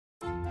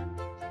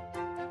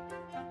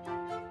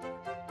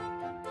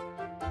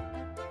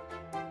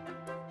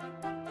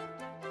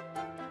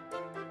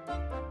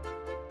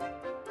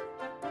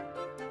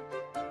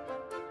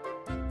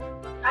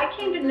I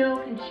came to know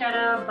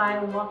Concetta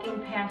by walking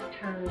past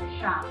her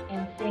shop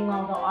and seeing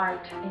all the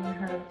art in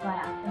her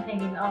class and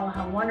thinking, oh,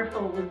 how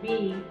wonderful it would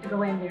be to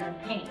go in there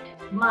and paint.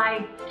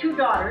 My two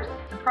daughters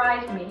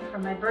surprised me for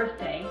my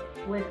birthday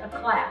with a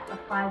class, a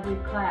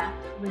 5-week class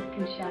with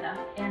Concetta,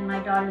 and my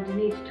daughter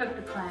Denise took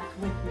the class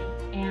with me,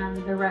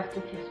 and the rest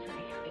is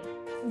history.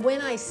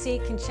 When I see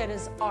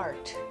Concetta's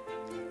art,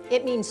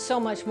 it means so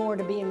much more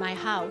to be in my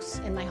house,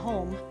 in my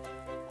home,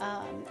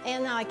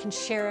 and now I can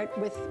share it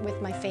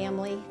with my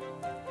family.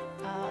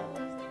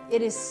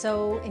 It is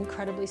so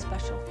incredibly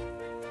special.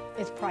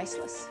 It's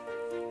priceless,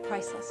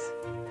 priceless.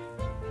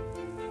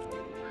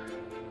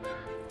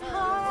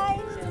 Hi,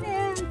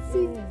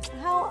 Nancy.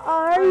 How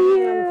are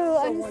you?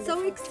 I'm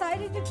so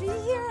excited to be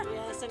here.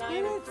 Yes, and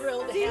I'm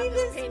thrilled to have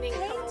this painting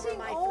come over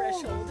my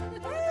threshold.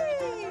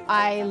 Hey.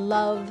 I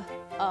love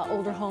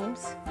older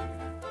homes,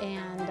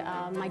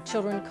 and my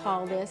children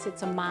call this,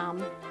 it's a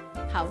mom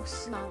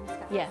house. Mom's house.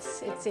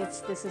 Yes,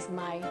 this is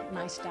my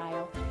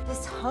style.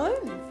 This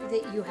home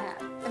that you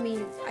have, I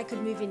mean, I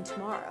could move in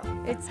tomorrow.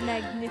 It's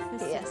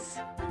magnificent. Yes.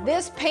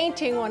 This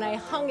painting, when I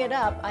hung it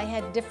up, I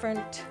had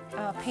different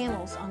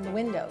panels on the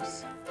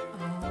windows.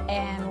 Oh.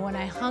 And when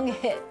I hung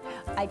it,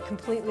 I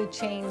completely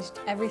changed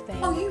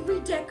everything. Oh, you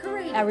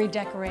redecorated? I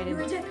redecorated. You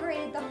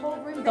redecorated the whole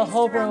room the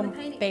whole room the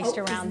painting? based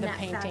Oh, around the isn't that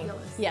painting.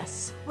 fabulous?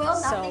 Yes. Well,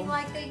 nothing So,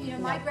 like that. You know,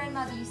 my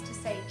grandmother used to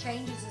say,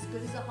 change is as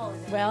good as a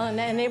holiday. well,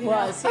 and it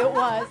was, it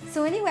was.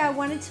 So anyway, I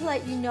wanted to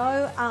let you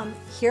know,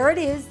 here it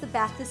is, the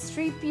Bathurst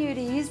Street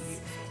Beauties,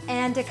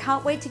 and I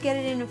can't wait to get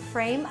it in a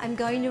frame. I'm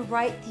going to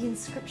write the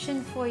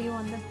inscription for you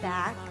on the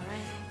back. All right.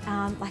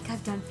 Like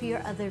I've done for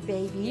your other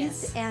babies,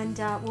 Yes. and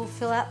we'll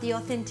fill out the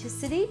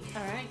authenticity,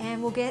 All right.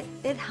 and we'll get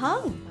it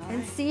hung All and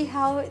right. see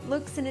how it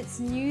looks in its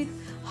new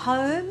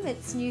home,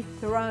 its new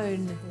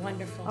throne.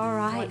 Wonderful. All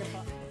right.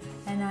 Wonderful.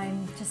 And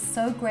I'm just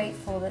so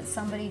grateful that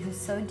somebody who's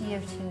so dear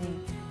to me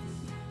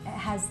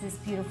has this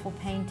beautiful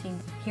painting.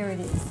 Here it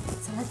is.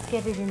 So let's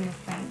get it in the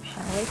frame,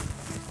 shall we?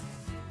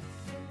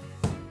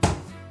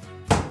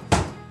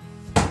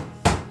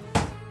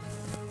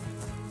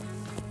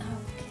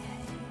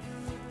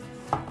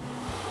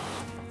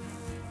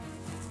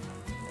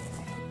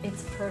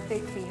 It's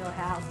perfect for your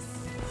house.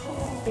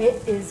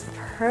 It is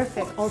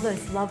perfect. All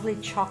those lovely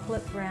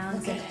chocolate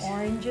browns and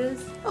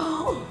oranges.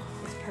 Oh,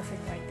 It's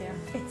perfect right there.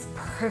 it's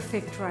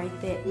perfect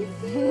right there.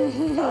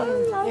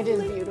 It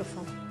is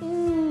beautiful.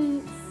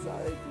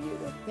 So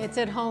beautiful. It's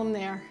at home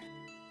there.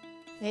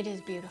 It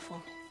is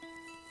beautiful.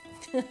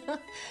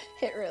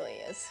 It really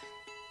is.